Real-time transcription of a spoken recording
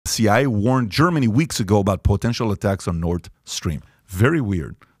CIA warned Germany weeks ago about potential attacks on Nord Stream. Very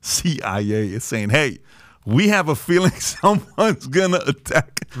weird. CIA is saying, hey, we have a feeling someone's going to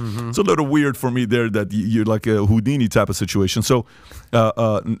attack. It's a little weird for me there that you're like a Houdini type of situation. So,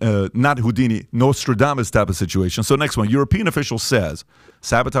 not Houdini, Nostradamus type of situation. So next one, European official says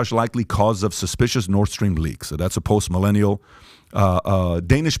sabotage likely cause of suspicious Nord Stream leak. So that's a post-millennial.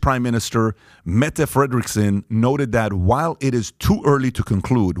 Danish Prime Minister Mette Frederiksen noted that while it is too early to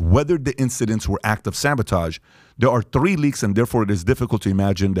conclude whether the incidents were acts of sabotage, there are 3 leaks and therefore it is difficult to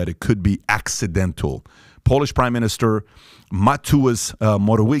imagine that it could be accidental. Polish Prime Minister Mateusz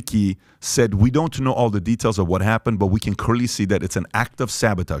Morawiecki said, we don't know all the details of what happened, but we can clearly see that it's an act of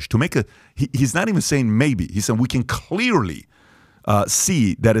sabotage. He's not even saying maybe. He's saying we can clearly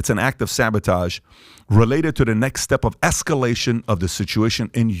see that it's an act of sabotage related to the next step of escalation of the situation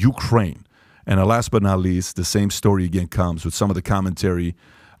in Ukraine. And last but not least, the same story again comes with some of the commentary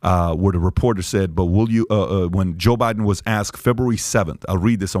where the reporter said, but will you, when Joe Biden was asked February 7th, I'll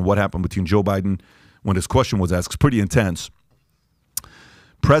read this on what happened between Joe Biden when his question was asked. It's pretty intense.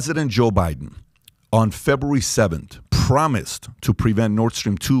 President Joe Biden on February 7th promised to prevent Nord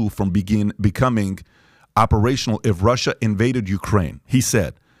Stream 2 from becoming operational if Russia invaded Ukraine. He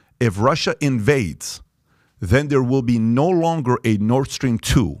said, if Russia invades, then there will be no longer a Nord Stream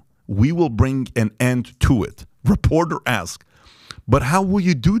 2. We will bring an end to it. Reporter asked, but how will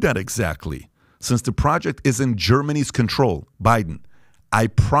you do that exactly? Since the project is in Germany's control, Biden, I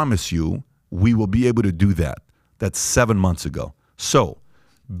promise you we will be able to do that. That's 7 months ago. So,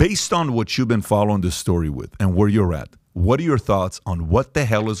 based on what you've been following this story with and where you're at, what are your thoughts on what the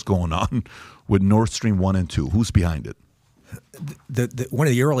hell is going on with Nord Stream 1 and 2? Who's behind it? One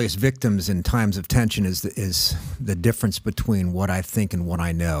of the earliest victims in times of tension is the difference between what I think and what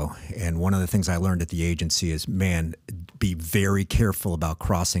I know. And one of the things I learned at the agency is, man, be very careful about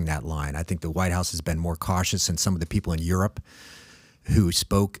crossing that line. I think the White House has been more cautious than some of the people in Europe who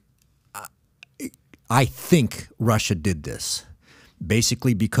spoke. I think Russia did this.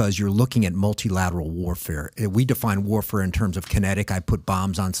 Basically because you're looking at multilateral warfare. We define warfare in terms of kinetic. I put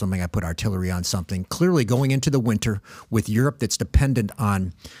bombs on something. I put artillery on something. Clearly going into the winter with Europe that's dependent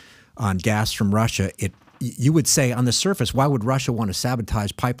on gas from Russia, you would say on the surface, why would Russia want to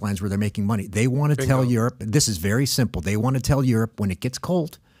sabotage pipelines where they're making money? They want to tell Europe, this is very simple. They want to tell Europe when it gets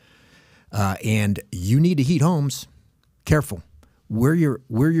cold and you need to heat homes, careful. We're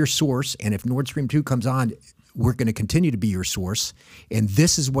your source, and if Nord Stream 2 comes on, we're going to continue to be your source, and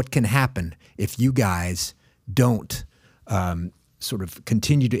this is what can happen if you guys don't sort of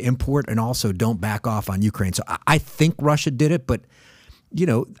continue to import and also don't back off on Ukraine. So I think Russia did it, but, you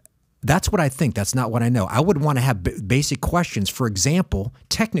know, that's what I think. That's not what I know. I would want to have basic questions. For example,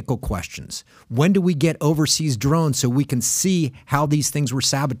 technical questions. When do we get overseas drones so we can see how these things were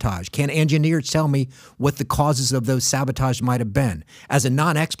sabotaged? Can engineers tell me what the causes of those sabotage might have been? As a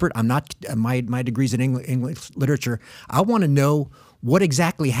non-expert, I'm not. My degree's in English literature. I want to know what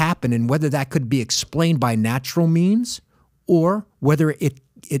exactly happened and whether that could be explained by natural means or whether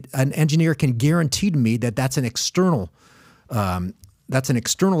an engineer can guarantee to me that that's an external. That's an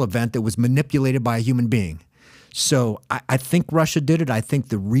external event that was manipulated by a human being. So I think Russia did it. I think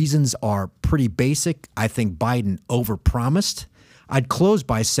the reasons are pretty basic. I think Biden overpromised. I'd close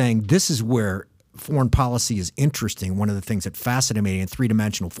by saying this is where foreign policy is interesting. One of the things that fascinates me in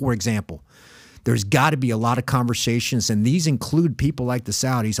three-dimensional, for example, there's got to be a lot of conversations, and these include people like the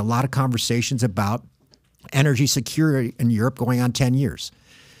Saudis, a lot of conversations about energy security in Europe going on 10 years.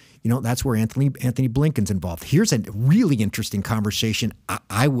 You know, that's where Anthony Blinken's involved. Here's a really interesting conversation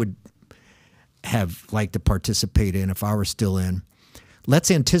I would have liked to participate in if I were still in.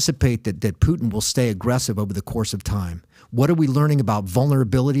 Let's anticipate that Putin will stay aggressive over the course of time. What are we learning about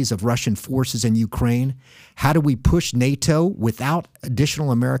vulnerabilities of Russian forces in Ukraine? How do we push NATO without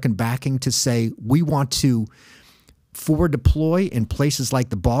additional American backing to say we want to forward deploy in places like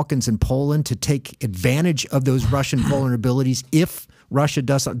the Balkans and Poland to take advantage of those Russian vulnerabilities if Russia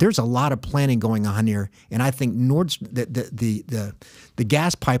does something? There's a lot of planning going on here, and I think the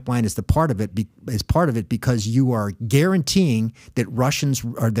gas pipeline is part of it because you are guaranteeing that Russians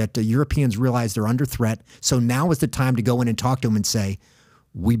or that the Europeans realize they're under threat. So now is the time to go in and talk to them and say,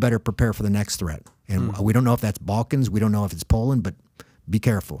 we better prepare for the next threat. And we don't know if that's Balkans, we don't know if it's Poland, but be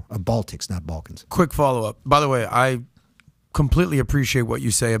careful. Baltics, not Balkans. Quick follow-up. By the way, I completely appreciate what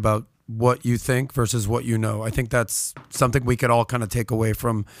you say about what you think versus what you know. I think that's something we could all kind of take away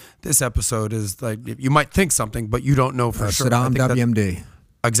from this episode is like you might think something, but you don't know for sure. Saddam, WMD.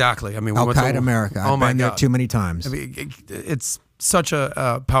 Exactly. I mean, Al-Qaeda America. I've been there too many times. I mean, it's such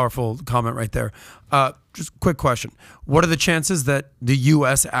a powerful comment right there. Just quick question. What are the chances that the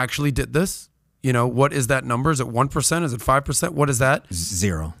U.S. actually did this? You know, what is that number? Is it 1%? Is it 5%? What is that?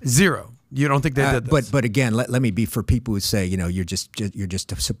 Zero. You don't think they did this? But again, let me be for people who say, you know, you're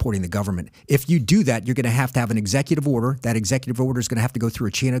just supporting the government. If you do that, you're going to have an executive order. That executive order is going to have to go through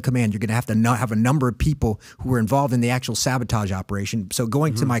a chain of command. You're going to have have a number of people who are involved in the actual sabotage operation. So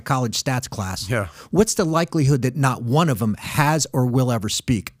going to my college stats class, what's the likelihood that not one of them has or will ever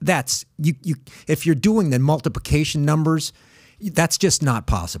speak? That's if you're doing the multiplication numbers, that's just not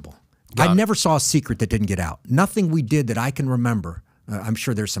possible. I never saw a secret that didn't get out. Nothing we did that I can remember. I'm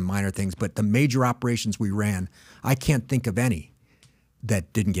sure there's some minor things, but the major operations we ran, I can't think of any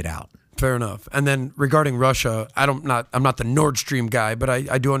that didn't get out. Fair enough. And then regarding Russia, I'm not the Nord Stream guy, but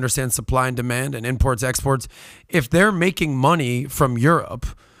I do understand supply and demand and imports, exports. If they're making money from Europe,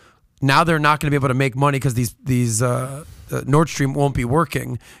 now they're not going to be able to make money because these Nord Stream won't be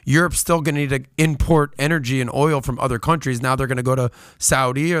working. Europe's still going to need to import energy and oil from other countries. Now they're going to go to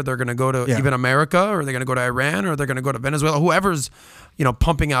Saudi, or they're going to go to even America, or they're going to go to Iran, or they're going to go to Venezuela. Whoever's, you know,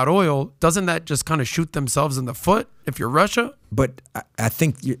 pumping out oil, doesn't that just kind of shoot themselves in the foot if you're Russia? But I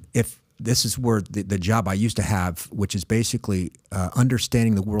think if this is where the job I used to have, which is basically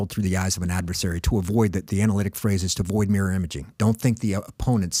understanding the world through the eyes of an adversary, to avoid that. The analytic phrase is to avoid mirror imaging. Don't think the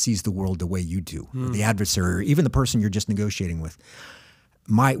opponent sees the world the way you do, or the adversary, or even the person you're just negotiating with.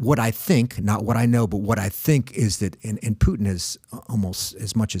 What I think, not what I know, but what I think is that, and Putin has almost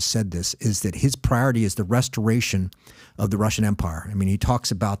as much as said this, is that his priority is the restoration of the Russian Empire. I mean, he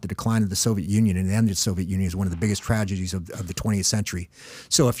talks about the decline of the Soviet Union, and the end of the Soviet Union is one of the biggest tragedies of the 20th century.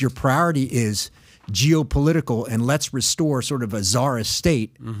 So if your priority is geopolitical and let's restore sort of a czarist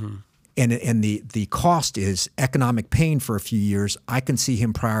state, and the cost is economic pain for a few years, I can see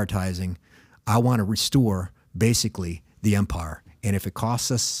him prioritizing, I want to restore basically the empire. And if it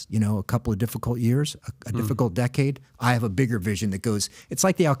costs us, you know, a couple of difficult years, a difficult decade, I have a bigger vision that goes, it's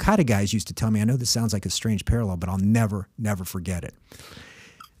like the Al-Qaeda guys used to tell me. I know this sounds like a strange parallel, but I'll never, never forget it.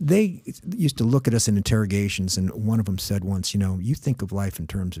 They used to look at us in interrogations, and one of them said once, you know, you think of life in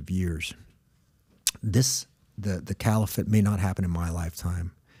terms of years. The caliphate may not happen in my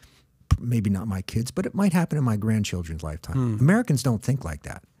lifetime, maybe not my kids, but it might happen in my grandchildren's lifetime. Americans don't think like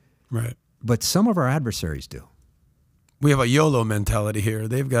that. Right. But some of our adversaries do. We have a YOLO mentality here.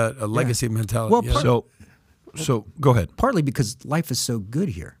 They've got a legacy mentality. Well, so go ahead. Partly because life is so good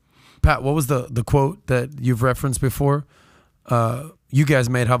here. Pat, what was the quote that you've referenced before? You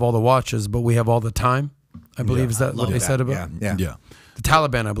guys may have all the watches, but we have all the time. I believe is that what they said about? Yeah. The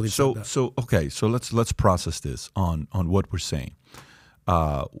Taliban, I believe. said that. So let's process this on what we're saying.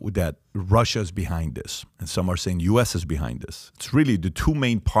 That Russia is behind this, and some are saying U.S. is behind this. It's really the two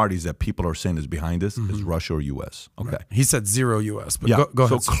main parties that people are saying is behind this is Russia or U.S. Okay, right. He said zero U.S. But go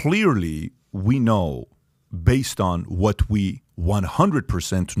ahead. So clearly, we know based on what we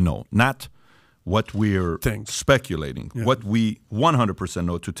 100% know, not what we're speculating. What we 100%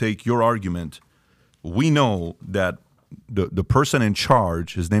 know. To take your argument, we know that the person in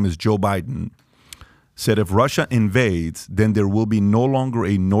charge, his name is Joe Biden, said if Russia invades, then there will be no longer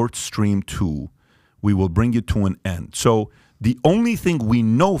a Nord Stream 2. We will bring it to an end. So the only thing we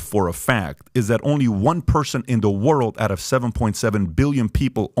know for a fact is that only one person in the world out of 7.7 billion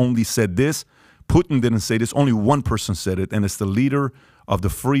people only said this. Putin didn't say this. Only one person said it, and it's the leader of the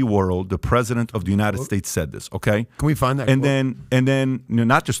free world, the president of the United States said this, okay? Can we find that and quote? Then you know,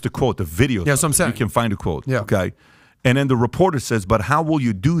 not just the quote, the video. Yeah, so I'm saying. You can find a quote, yeah. Okay? And then the reporter says, but how will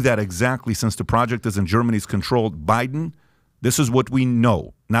you do that exactly since the project is in Germany's control? Biden, this is what we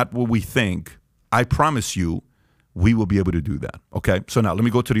know, not what we think. I promise you, we will be able to do that. Okay, so now let me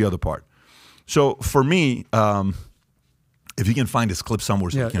go to the other part. So for me, if you can find this clip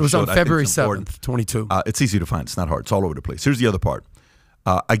somewhere, so you can it was show on February 7th, 22. It's easy to find. It's not hard. It's all over the place. Here's the other part.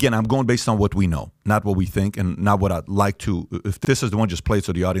 Again, I'm going based on what we know, not what we think, and not what I'd like to. If this is the one, just play it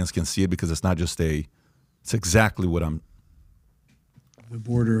so the audience can see it, because it's not just a. It's exactly what I'm. The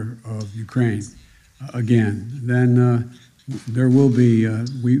border of Ukraine again. Then there will be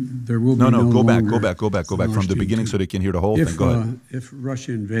there will be no. Go back from the beginning so they can hear the whole thing. Go ahead. If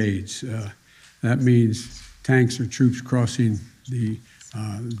Russia invades, that means tanks or troops crossing the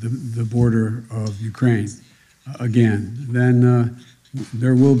border of Ukraine again. Then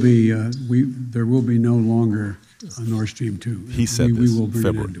there will be no longer a Nord Stream 2. He said this we will bring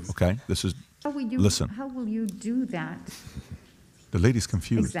February. It into it. Okay, this is. Listen. How will you do that? The lady's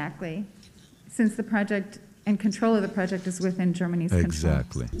confused. Exactly. Since the project and control of the project is within Germany's control.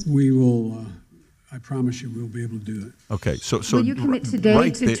 Exactly. We will, I promise you, we'll be able to do it. Okay, so will you commit today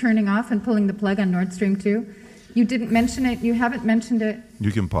to turning off and pulling the plug on Nord Stream 2? You didn't mention it. You haven't mentioned it.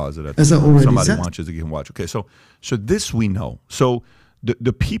 You can pause it. As I already Somebody said. watches it, you can watch. Okay, so this we know. So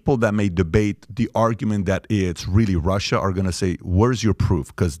the people that may debate the argument that it's really Russia are going to say, where's your proof?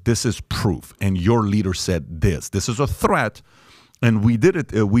 Because this is proof, and your leader said this. This is a threat, and we did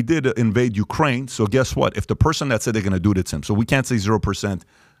it. We did invade Ukraine. So guess what? If the person that said they're going to do it, it's him. So we can't say 0%.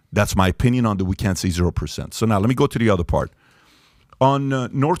 That's my opinion on that. We can't say 0%. So now let me go to the other part. On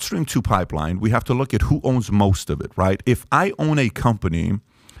Nord Stream 2 pipeline, we have to look at who owns most of it, right? If I own a company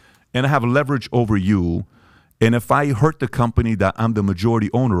and I have leverage over you, and if I hurt the company that I'm the majority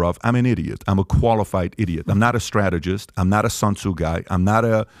owner of, I'm an idiot. I'm a qualified idiot. I'm not a strategist. I'm not a Sun Tzu guy. I'm not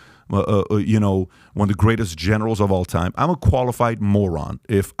one of the greatest generals of all time. I'm a qualified moron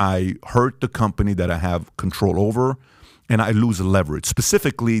if I hurt the company that I have control over and I lose leverage,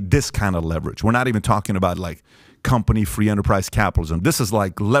 specifically this kind of leverage. We're not even talking about like company free enterprise capitalism. This is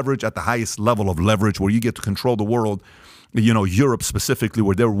like leverage at the highest level of leverage where you get to control the world, Europe specifically,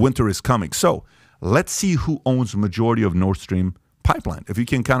 where their winter is coming. So let's see who owns the majority of Nord Stream pipeline. If you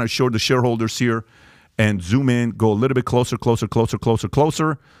can kind of show the shareholders here and zoom in, go a little bit closer, a little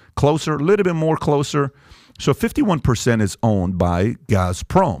bit more closer. So 51% is owned by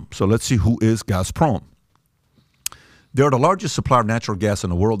Gazprom. So let's see who is Gazprom. They are the largest supplier of natural gas in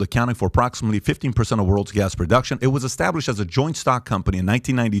the world, accounting for approximately 15% of the world's gas production. It was established as a joint stock company in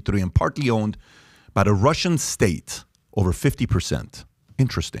 1993 and partly owned by the Russian state, over 50%.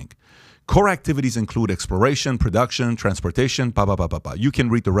 Interesting. Core activities include exploration, production, transportation, You can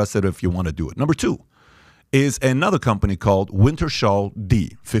read the rest of it if you want to do it. Number 2 is another company called Wintershall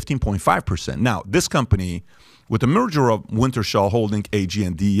D, 15.5%. Now, this company, with the merger of Wintershall Holding AG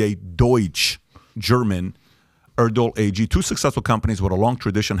and DEA Deutsch, German, Erdol AG, 2 successful companies with a long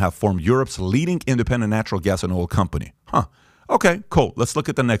tradition, have formed Europe's leading independent natural gas and oil company. Okay, cool. Let's look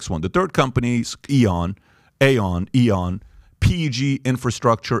at the next one. The third company is Aeon, PEG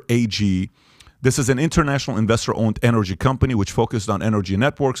Infrastructure AG. This is an international investor-owned energy company which focused on energy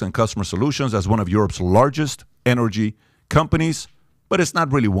networks and customer solutions as one of Europe's largest energy companies. But it's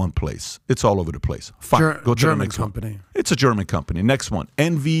not really one place. It's all over the place. Fine. Go to German the next company. one. It's a German company. Next one.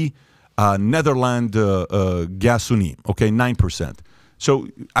 NV Netherland Gasunie. Okay, 9%. So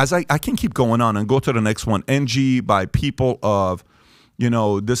as I can keep going on and go to the next one. NG by people of,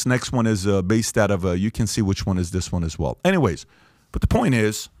 this next one is based out of, you can see which one is this one as well. Anyways, but the point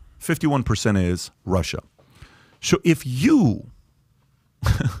is, 51% is Russia. So if you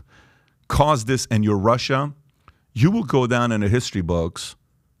cause this and you're Russia, you will go down in the history books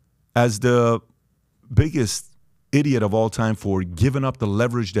as the biggest idiot of all time for giving up the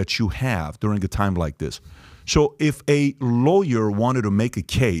leverage that you have during a time like this. So if a lawyer wanted to make a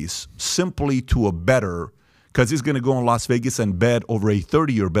case simply to a bettor, because he's going to go in Las Vegas and bet over a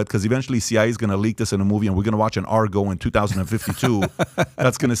 30-year bet, because eventually CIA is going to leak this in a movie and we're going to watch an Argo in 2052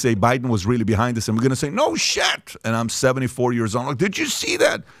 that's going to say Biden was really behind this, and we're going to say, no shit, and I'm 74 years old. Like, did you see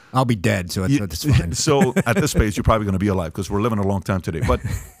that? I'll be dead, so that's fine. So at this pace, you're probably going to be alive because we're living a long time today.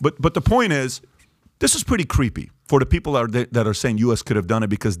 But the point is, this is pretty creepy for the people that are saying U.S. could have done it,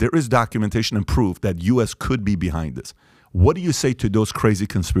 because there is documentation and proof that U.S. could be behind this. What do you say to those crazy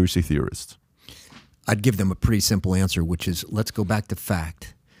conspiracy theorists? I'd give them a pretty simple answer, which is, let's go back to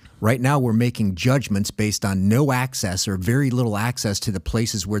fact. Right now, we're making judgments based on no access or very little access to the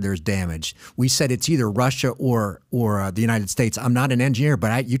places where there's damage. We said it's either Russia or the United States. I'm not an engineer,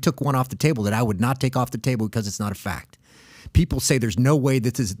 but you took one off the table that I would not take off the table because it's not a fact. People say there's no way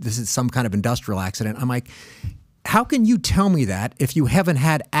this is some kind of industrial accident. I'm like, how can you tell me that if you haven't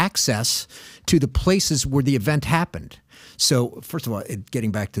had access to the places where the event happened? So first of all,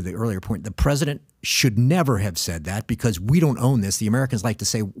 getting back to the earlier point, the president should never have said that, because we don't own this. The Americans like to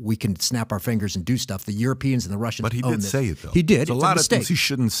say we can snap our fingers and do stuff. The Europeans and the Russians But he own did this. say it, though. He did. It's a It's lot a of things he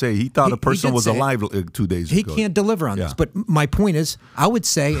shouldn't say. He thought a person was alive 2 days ago. He can't deliver on this. But my point is, I would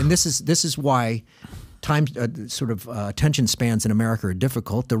say, and this is why attention spans in America are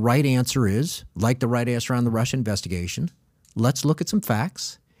difficult. The right answer is, like the right answer on the Russia investigation, let's look at some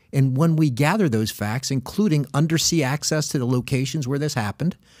facts. And when we gather those facts, including undersea access to the locations where this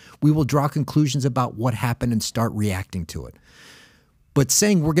happened, we will draw conclusions about what happened and start reacting to it. But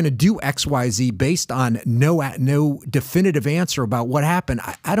saying we're going to do X, Y, Z based on no definitive answer about what happened,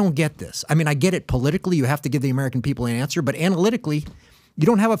 I don't get this. I mean, I get it politically. You have to give the American people an answer. But analytically, you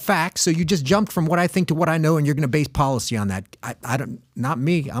don't have a fact, so you just jumped from what I think to what I know, and you're going to base policy on that. Not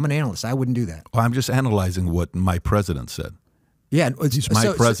me. I'm an analyst. I wouldn't do that. Well, I'm just analyzing what my president said. Yeah, he's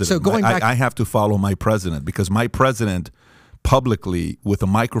my president. So going back, I have to follow my president, because my president publicly, with a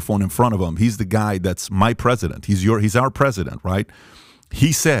microphone in front of him, he's the guy that's my president. He's our president, right?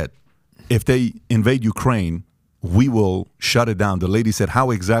 He said, if they invade Ukraine, we will shut it down. The lady said,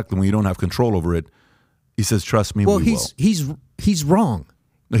 how exactly when you don't have control over it? He says, trust me, Well, we will. he's wrong.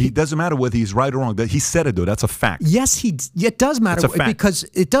 No, he doesn't matter whether he's right or wrong. He said it, though. That's a fact. Yes, it does matter because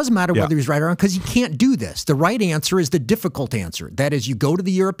it does matter whether he's right or wrong because he can't do this. The right answer is the difficult answer. That is, you go to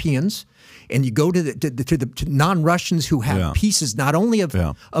the Europeans and you go to the non-Russians who have pieces not only of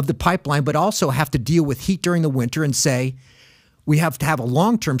the pipeline but also have to deal with heat during the winter and say, we have to have a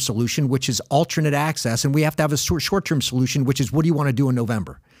long-term solution, which is alternate access, and we have to have a short-term solution, which is what do you want to do in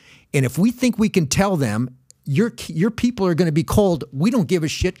November? And if we think we can tell them, your people are going to be cold, we don't give a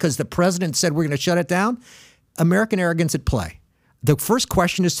shit because the president said we're going to shut it down, American arrogance at play. The first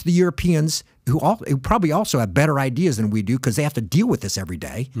question is to the Europeans, who probably also have better ideas than we do because they have to deal with this every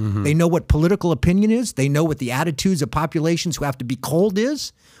day. They know what political opinion is. They know what the attitudes of populations who have to be cold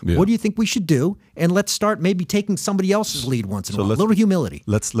is. Yeah. What do you think we should do? And let's start maybe taking somebody else's lead once in a while. A little humility.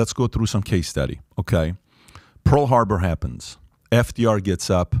 Let's go through some case study, okay? Pearl Harbor happens. FDR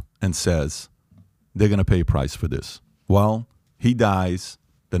gets up and says, they're going to pay a price for this. Well, he dies.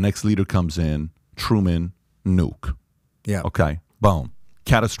 The next leader comes in. Truman, nuke. Yeah. Okay. Boom.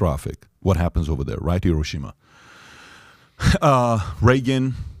 Catastrophic. What happens over there, right? Hiroshima.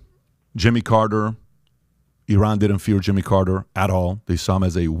 Reagan, Jimmy Carter. Iran didn't fear Jimmy Carter at all. They saw him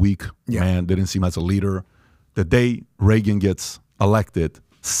as a weak man. They didn't see him as a leader. The day Reagan gets elected,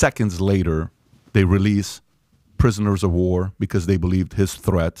 seconds later, they release prisoners of war because they believed his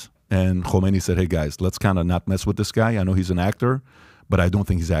threat. And Khomeini said, hey, guys, let's kind of not mess with this guy. I know he's an actor, but I don't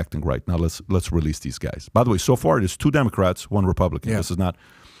think he's acting right. Now let's release these guys. By the way, so far there's 2 Democrats, 1 Republican. Yeah. This is not.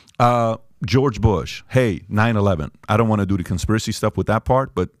 George Bush, hey, 9/11. I don't want to do the conspiracy stuff with that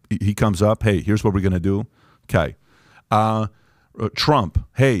part, but he comes up, hey, here's what we're going to do. Okay. Trump,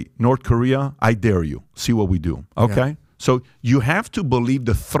 hey, North Korea, I dare you. See what we do. Okay? Yeah. So you have to believe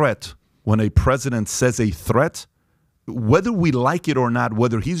the threat when a president says a threat. Whether we like it or not,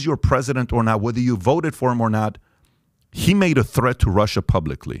 whether he's your president or not, whether you voted for him or not, he made a threat to Russia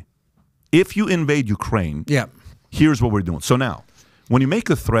publicly. If you invade Ukraine, here's what we're doing. So now, when you make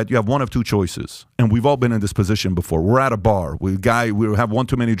a threat, you have one of 2 choices. And we've all been in this position before. We're at a bar. We have one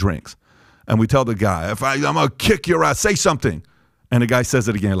too many drinks. And we tell the guy, I'm going to kick your ass, say something. And the guy says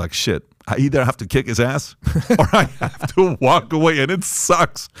it again like, shit, I either have to kick his ass or I have to walk away. And it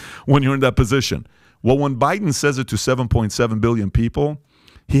sucks when you're in that position. Well, when Biden says it to 7.7 billion people,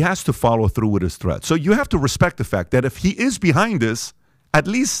 he has to follow through with his threat. So you have to respect the fact that if he is behind this, at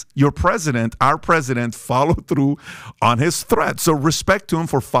least your president, our president, followed through on his threat. So respect to him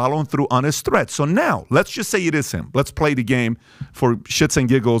for following through on his threat. So now, let's just say it is him. Let's play the game for shits and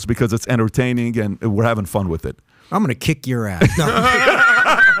giggles because it's entertaining and we're having fun with it. I'm going to kick your ass. No.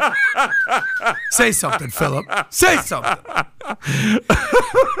 Say something, Philip. Say something.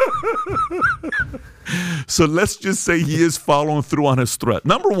 So let's just say he is following through on his threat.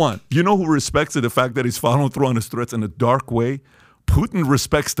 Number one, you know who respects the fact that he's following through on his threats in a dark way? Putin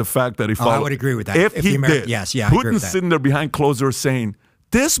respects the fact that he followed. I would agree with that. If he did, yes, I agree with Putin's that. sitting there behind closed doors saying,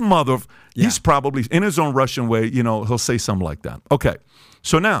 this he's probably, in his own Russian way, he'll say something like that. Okay,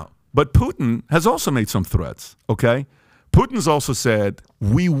 so now, but Putin has also made some threats, okay? Putin's also said,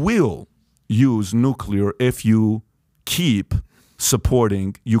 we will use nuclear if you keep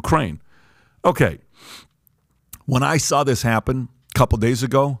supporting Ukraine. Okay, when I saw this happen a couple days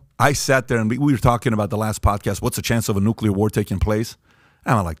ago, I sat there and we were talking about the last podcast, what's the chance of a nuclear war taking place?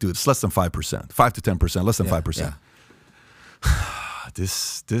 And I'm like, dude, it's less than 5%, 5 to 10%, less than 5%. Yeah.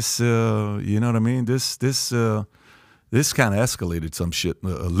 This, you know what I mean? This kind of escalated some shit a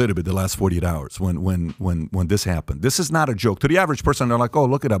little bit the last 48 hours when this happened. This is not a joke. To the average person, they're like, oh,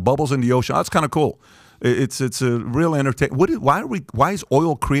 look at that, bubbles in the ocean. That's kind of cool. It's a real entertainment. Why is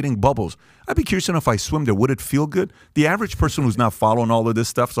oil creating bubbles? I'd be curious to know if I swim there, would it feel good? The average person who's not following all of this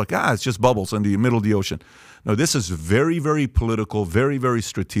stuff is like, it's just bubbles in the middle of the ocean. No, this is very, very political, very, very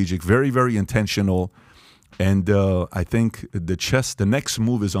strategic, very, very intentional. And I think the next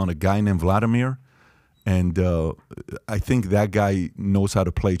move is on a guy named Vladimir. And I think that guy knows how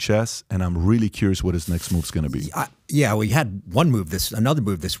to play chess, and I'm really curious what his next move's going to be. We had another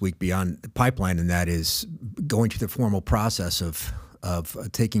move this week beyond the pipeline, and that is going to the formal process of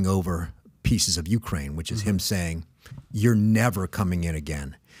taking over pieces of Ukraine, which is him saying, you're never coming in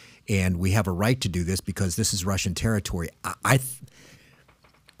again. And we have a right to do this because this is Russian territory.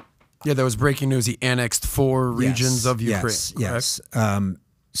 There was breaking news. He annexed 4 regions of Ukraine. Yes.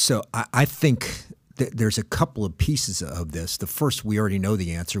 So I think there's a couple of pieces of this. The first, we already know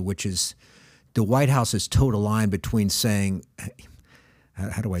the answer, which is the White House has towed a line between saying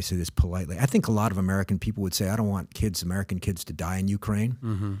how do I say this politely? I think a lot of American people would say, I don't want American kids to die in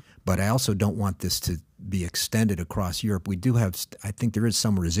Ukraine, but I also don't want this to be extended across Europe. We do have, I think there is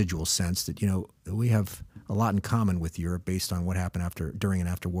some residual sense that, we have a lot in common with Europe based on what happened during and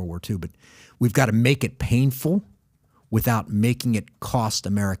after World War II, but we've got to make it painful without making it cost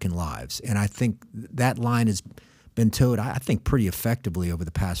American lives. And I think that line has been towed, I think, pretty effectively over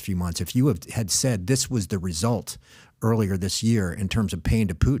the past few months. If you had said this was the result earlier this year in terms of pain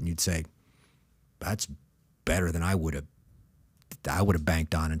to Putin, you'd say, that's better than I would have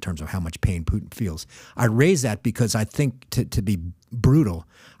banked on in terms of how much pain Putin feels. I raise that because I think, to be brutal,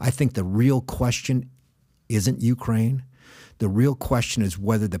 I think the real question isn't Ukraine. The real question is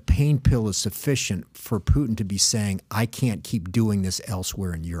whether the pain pill is sufficient for Putin to be saying, I can't keep doing this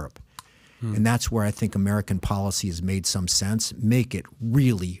elsewhere in Europe. And that's where I think American policy has made some sense. Make it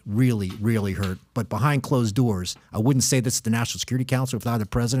really, really, really hurt. But behind closed doors, I wouldn't say this is the National Security Council if I were the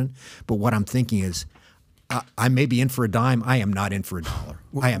president, but what I'm thinking is, I may be in for a dime. I am not in for a dollar.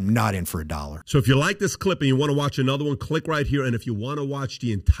 I am not in for a dollar. So if you like this clip and you want to watch another one, click right here. And if you want to watch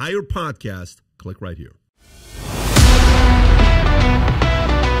the entire podcast, click right here.